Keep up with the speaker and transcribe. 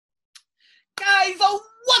Guys,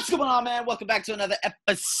 what's going on, man? Welcome back to another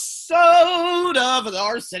episode of the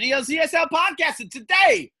Arsenio's ESL podcast. And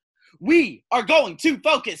today, we are going to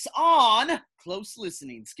focus on close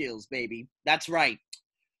listening skills, baby. That's right.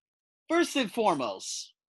 First and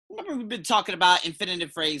foremost, remember we've been talking about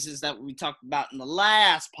infinitive phrases that we talked about in the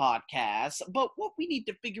last podcast, but what we need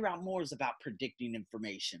to figure out more is about predicting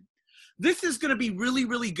information. This is going to be really,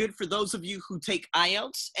 really good for those of you who take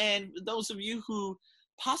IELTS and those of you who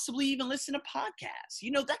possibly even listen to podcasts.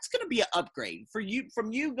 You know, that's going to be an upgrade for you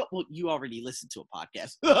from you. Well, you already listen to a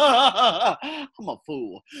podcast. I'm a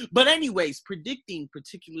fool. But anyways, predicting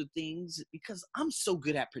particular things, because I'm so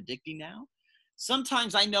good at predicting now.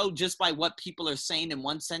 Sometimes I know just by what people are saying in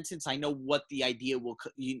one sentence, I know what the idea will,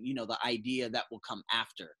 the idea that will come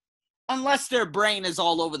after. Unless their brain is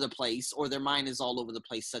all over the place or their mind is all over the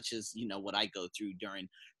place, such as, what I go through during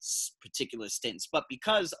particular stints. But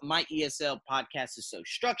because my ESL podcast is so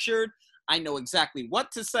structured, I know exactly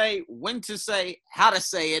what to say, when to say, how to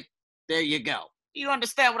say it. There you go. You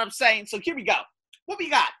understand what I'm saying? So here we go. What we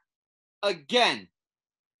got? Again,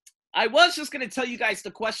 I was just going to tell you guys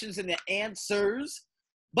the questions and the answers.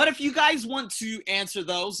 But if you guys want to answer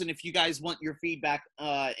those and if you guys want your feedback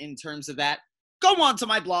in terms of that, go on to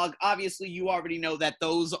my blog. Obviously, you already know that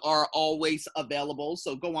those are always available.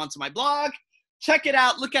 So go on to my blog, check it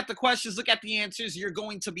out, look at the questions, look at the answers. You're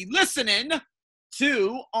going to be listening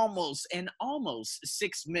to almost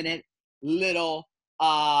 6-minute little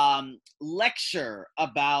lecture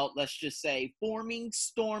about, let's just say, forming,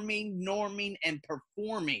 storming, norming, and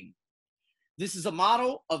performing. This is a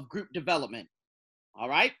model of group development. All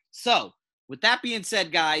right? So, with that being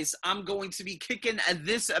said, guys, I'm going to be kicking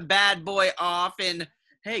this bad boy off. And,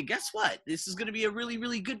 hey, guess what? This is going to be a really,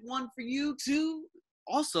 really good one for you to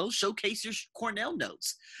also showcase your Cornell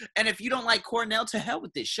notes. And if you don't like Cornell, to hell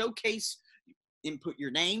with this. Showcase, input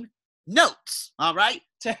your name, notes, all right?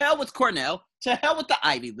 To hell with Cornell. To hell with the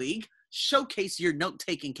Ivy League. Showcase your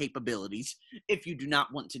note-taking capabilities if you do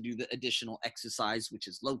not want to do the additional exercise, which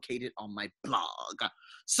is located on my blog.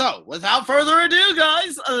 So, without further ado,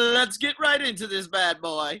 guys, let's get right into this bad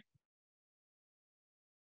boy.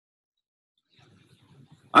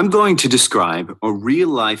 I'm going to describe a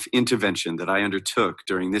real-life intervention that I undertook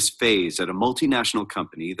during this phase at a multinational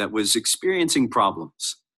company that was experiencing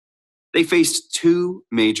problems. They faced two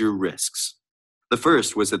major risks. The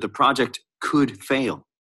first was that the project could fail,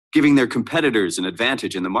 giving their competitors an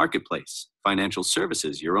advantage in the marketplace, financial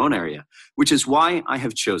services, your own area, which is why I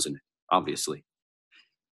have chosen it, obviously.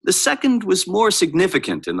 The second was more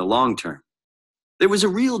significant in the long term. There was a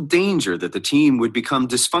real danger that the team would become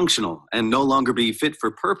dysfunctional and no longer be fit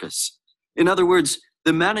for purpose. In other words,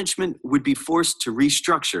 the management would be forced to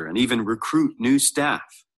restructure and even recruit new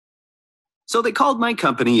staff. So they called my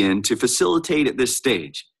company in to facilitate at this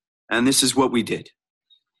stage, and this is what we did.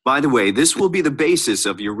 By the way, this will be the basis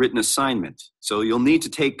of your written assignment, so you'll need to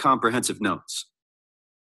take comprehensive notes.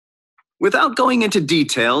 Without going into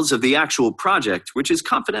details of the actual project, which is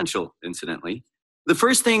confidential, incidentally, the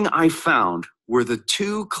first thing I found were the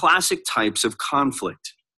two classic types of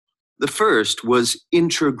conflict. The first was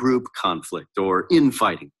intra-group conflict, or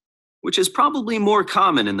infighting, which is probably more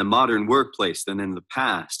common in the modern workplace than in the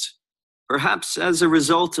past, perhaps as a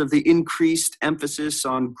result of the increased emphasis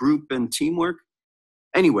on group and teamwork.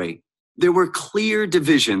 Anyway, there were clear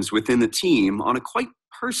divisions within the team on a quite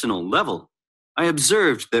personal level. I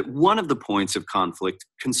observed that one of the points of conflict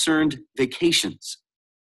concerned vacations.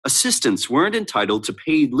 Assistants weren't entitled to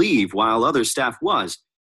paid leave while other staff was,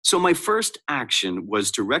 so my first action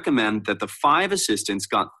was to recommend that the 5 assistants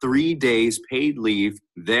got 3 days paid leave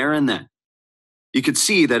there and then. You could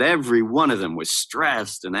see that every one of them was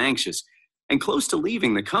stressed and anxious and close to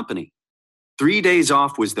leaving the company. 3 days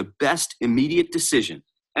off was the best immediate decision,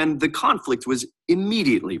 and the conflict was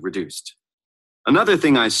immediately reduced. Another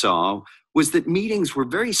thing I saw was that meetings were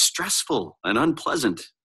very stressful and unpleasant.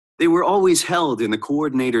 They were always held in the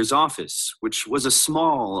coordinator's office, which was a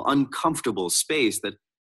small, uncomfortable space that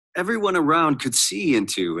everyone around could see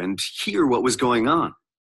into and hear what was going on.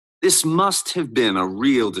 This must have been a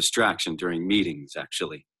real distraction during meetings,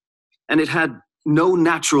 actually. And it had no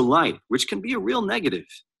natural light, which can be a real negative.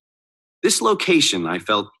 This location, I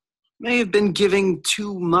felt, may have been giving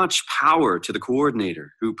too much power to the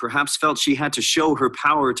coordinator, who perhaps felt she had to show her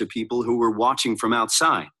power to people who were watching from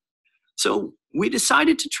outside. So we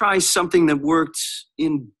decided to try something that worked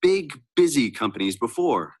in big, busy companies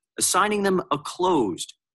before, assigning them a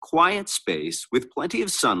closed, quiet space with plenty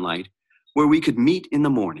of sunlight where we could meet in the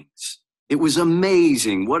mornings. It was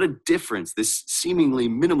amazing what a difference this seemingly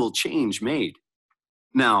minimal change made.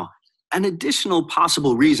 Now, an additional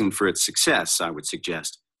possible reason for its success, I would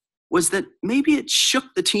suggest, was that maybe it shook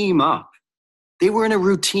the team up. They were in a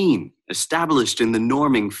routine established in the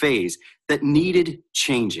norming phase that needed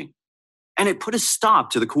changing. And it put a stop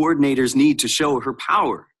to the coordinator's need to show her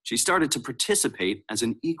power. She started to participate as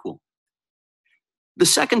an equal. The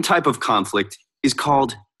second type of conflict is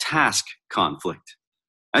called task conflict.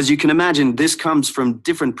 As you can imagine, this comes from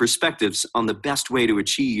different perspectives on the best way to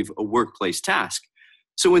achieve a workplace task.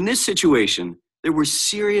 So in this situation, there were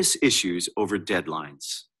serious issues over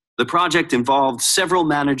deadlines. The project involved several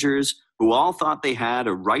managers who all thought they had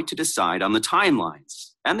a right to decide on the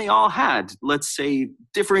timelines. And they all had, let's say,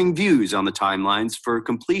 differing views on the timelines for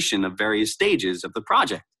completion of various stages of the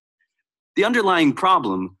project. The underlying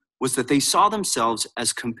problem was that they saw themselves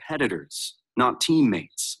as competitors, not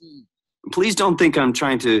teammates. Please don't think I'm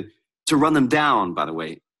trying to run them down, by the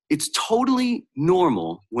way. It's totally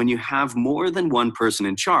normal when you have more than one person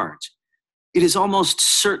in charge. It is almost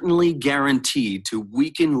certainly guaranteed to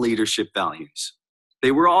weaken leadership values.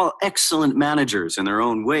 They were all excellent managers in their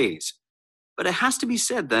own ways. But it has to be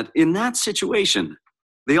said that in that situation,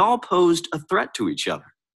 they all posed a threat to each other.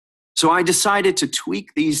 So I decided to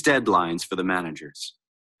tweak these deadlines for the managers.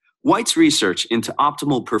 White's research into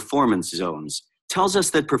optimal performance zones tells us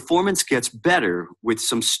that performance gets better with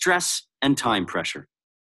some stress and time pressure.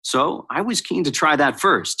 So I was keen to try that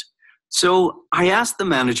first. So I asked the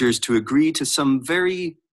managers to agree to some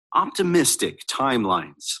very optimistic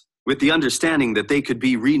timelines, with the understanding that they could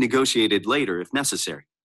be renegotiated later if necessary.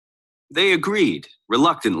 They agreed,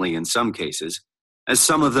 reluctantly in some cases, as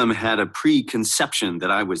some of them had a preconception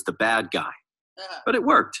that I was the bad guy. But it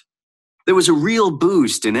worked. There was a real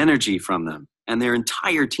boost in energy from them and their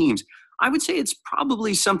entire teams. I would say it's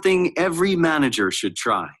probably something every manager should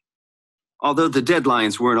try. Although the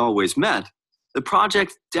deadlines weren't always met, the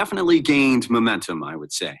project definitely gained momentum, I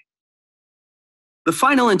would say. The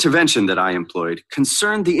final intervention that I employed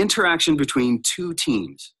concerned the interaction between two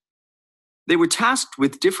teams. They were tasked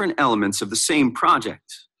with different elements of the same project,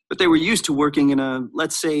 but they were used to working in a,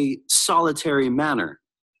 let's say, solitary manner,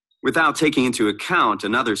 without taking into account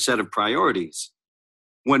another set of priorities.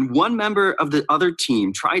 When one member of the other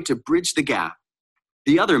team tried to bridge the gap,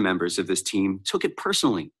 the other members of this team took it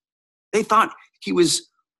personally. They thought he was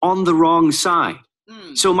on the wrong side.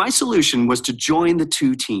 So my solution was to join the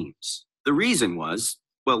two teams. The reason was,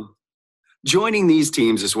 well, joining these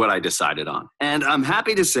teams is what I decided on. And I'm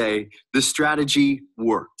happy to say the strategy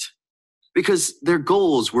worked because their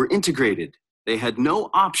goals were integrated. They had no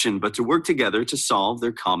option but to work together to solve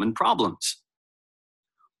their common problems.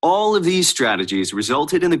 All of these strategies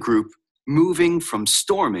resulted in the group moving from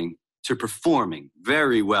storming to performing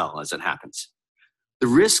very well, as it happens. The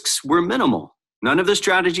risks were minimal. None of the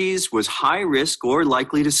strategies was high risk or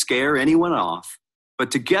likely to scare anyone off, but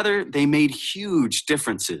together they made huge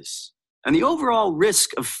differences. And the overall risk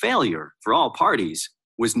of failure for all parties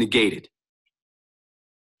was negated.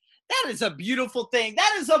 That is a beautiful thing.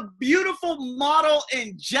 That is a beautiful model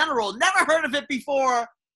in general. Never heard of it before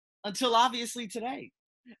until obviously today.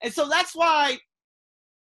 And so that's why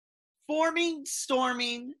forming,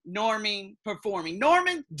 storming, norming, performing.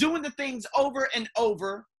 Norming, doing the things over and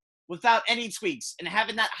over without any tweaks and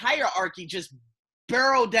having that hierarchy just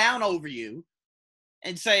barrel down over you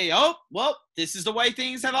and say, oh, well, this is the way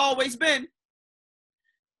things have always been.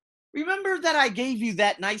 Remember that I gave you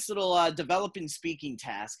that nice little developing speaking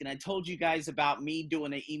task, and I told you guys about me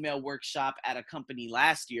doing an email workshop at a company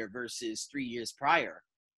last year versus 3 years prior.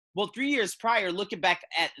 Well, 3 years prior, looking back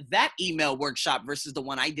at that email workshop versus the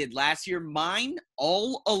one I did last year, mine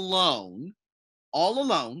all alone,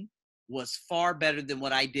 was far better than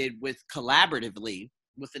what I did with collaboratively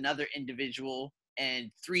with another individual and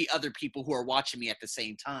 3 other people who are watching me at the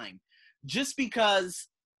same time. Just because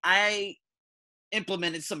I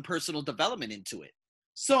implemented some personal development into it.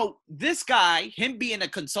 So this guy, him being a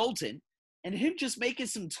consultant and him just making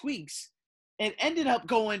some tweaks, it ended up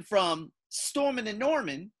going from storming and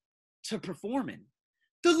norming to performing.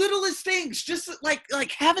 The littlest things, just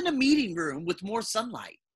like having a meeting room with more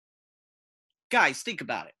sunlight. Guys, think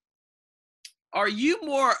about it. Are you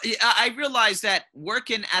more, I realized that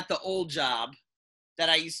working at the old job that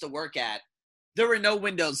I used to work at, there were no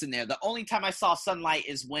windows in there. The only time I saw sunlight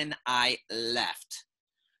is when I left.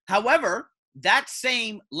 However, that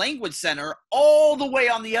same language center all the way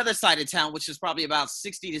on the other side of town, which is probably about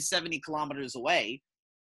 60 to 70 kilometers away,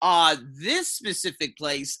 this specific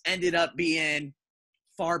place ended up being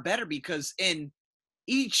far better because in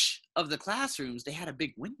each of the classrooms, they had a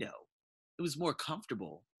big window. It was more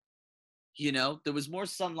comfortable. You know, there was more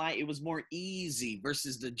sunlight. It was more easy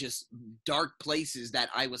versus the just dark places that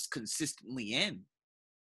I was consistently in.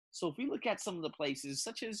 So if we look at some of the places,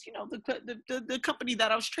 such as, the company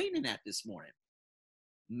that I was training at this morning,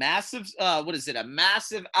 massive, a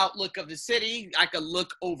massive outlook of the city. I could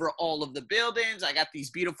look over all of the buildings. I got these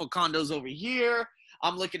beautiful condos over here.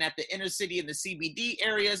 I'm looking at the inner city and the CBD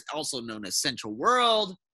areas, also known as Central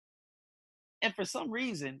World. And for some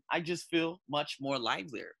reason, I just feel much more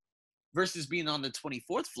livelier versus being on the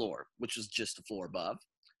 24th floor, which was just a floor above,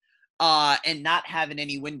 and not having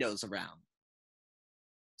any windows around.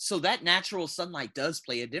 So that natural sunlight does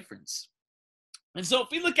play a difference. And so if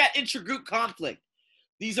we look at intergroup conflict,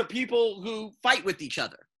 these are people who fight with each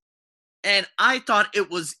other. And I thought it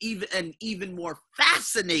was an even more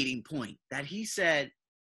fascinating point that he said,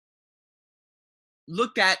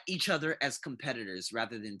 looked at each other as competitors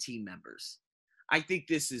rather than team members. I think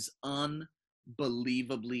this is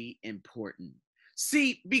unbelievably important.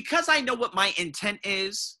 See, because I know what my intent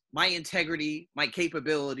is, my integrity, my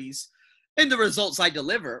capabilities, and the results I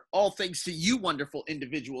deliver, all thanks to you wonderful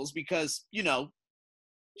individuals, because,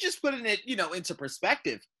 just putting it, into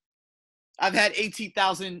perspective, I've had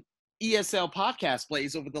 18,000 ESL podcast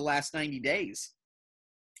plays over the last 90 days.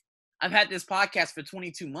 I've had this podcast for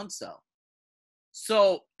 22 months, though.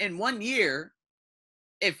 So in 1 year,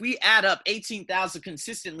 if we add up 18,000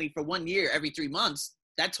 consistently for 1 year, every 3 months,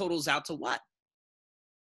 that totals out to what?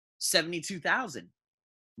 72,000.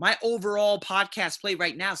 My overall podcast play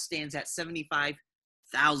right now stands at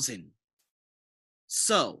 75,000.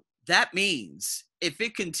 So that means if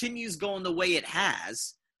it continues going the way it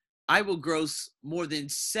has, I will gross more than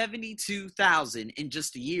 72,000 in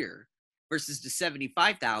just a year versus the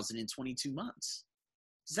 75,000 in 22 months.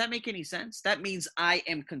 Does that make any sense? That means I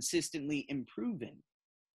am consistently improving.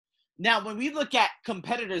 Now, when we look at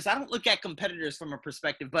competitors, I don't look at competitors from a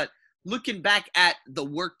perspective, but looking back at the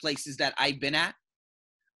workplaces that I've been at,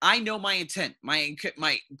 I know my intent, my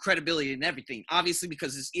credibility and everything, obviously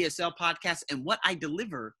because it's ESL podcast and what I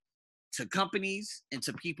deliver to companies and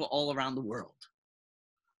to people all around the world.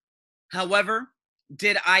 However,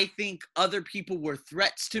 did I think other people were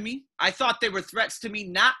threats to me? I thought they were threats to me,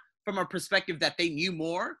 not from a perspective that they knew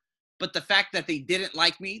more, but the fact that they didn't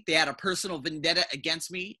like me, they had a personal vendetta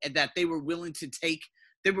against me, and that they were willing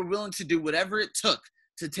to do whatever it took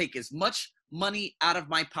to take as much money out of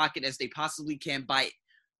my pocket as they possibly can by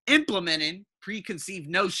implementing preconceived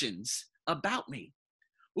notions about me.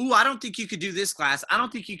 Ooh, I don't think you could do this, class. I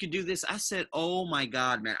don't think you could do this. I said, oh my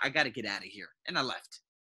God, man, I got to get out of here. And I left.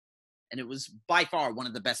 And it was by far one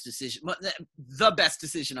of the best decisions, the best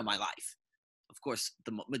decision of my life. Of course,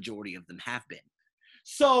 the majority of them have been.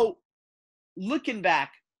 So looking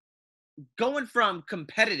back, going from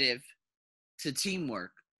competitive to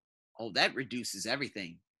teamwork, that reduces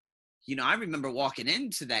everything. I remember walking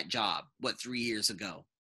into that job, 3 years ago,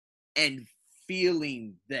 and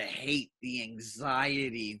feeling the hate, the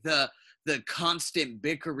anxiety, the constant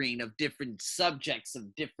bickering of different subjects,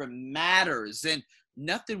 of different matters, and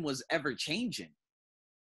nothing was ever changing.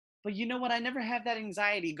 But you know what? I never had that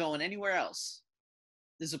anxiety going anywhere else.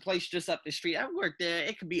 There's a place just up the street. I work there.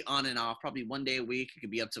 It could be on and off, probably 1 day a week. It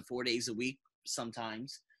could be up to 4 days a week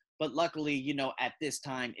sometimes. But luckily, at this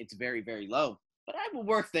time, it's very, very low. But I will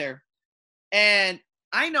work there. And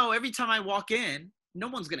I know every time I walk in, no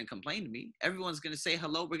one's going to complain to me. Everyone's going to say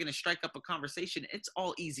hello. We're going to strike up a conversation. It's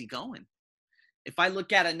all easy going. If I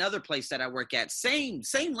look at another place that I work at, same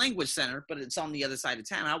language center, but it's on the other side of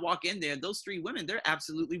town. I walk in there, those 3 women, they're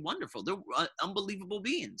absolutely wonderful. They're unbelievable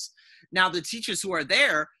beings. Now, the teachers who are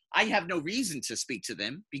there, I have no reason to speak to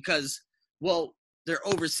them because, well, they're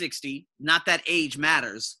over 60. Not that age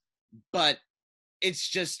matters, but it's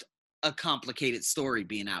just a complicated story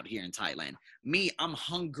being out here in Thailand. Me, I'm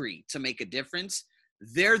hungry to make a difference.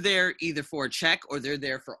 They're there either for a check or they're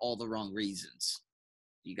there for all the wrong reasons.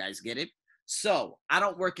 You guys get it? So I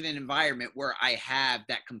don't work in an environment where I have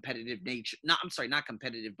that competitive nature. Not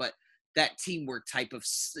competitive, but that teamwork type of,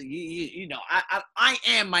 I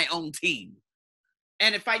am my own team.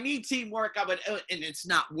 And if I need teamwork, and it's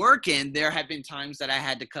not working, there have been times that I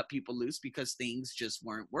had to cut people loose because things just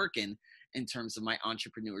weren't working in terms of my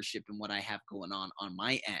entrepreneurship and what I have going on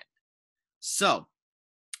my end. So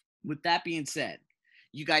with that being said,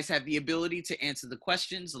 you guys have the ability to answer the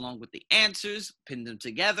questions along with the answers, pin them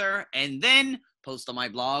together, and then post on my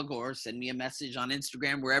blog or send me a message on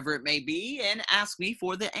Instagram, wherever it may be, and ask me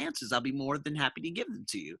for the answers. I'll be more than happy to give them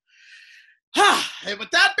to you. And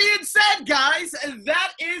with that being said, guys,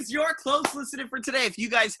 that is your close listening for today. If you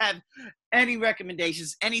guys have any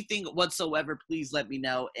recommendations, anything whatsoever, please let me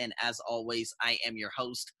know. And as always, I am your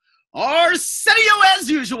host, Arsenio, as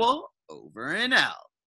usual, over and out.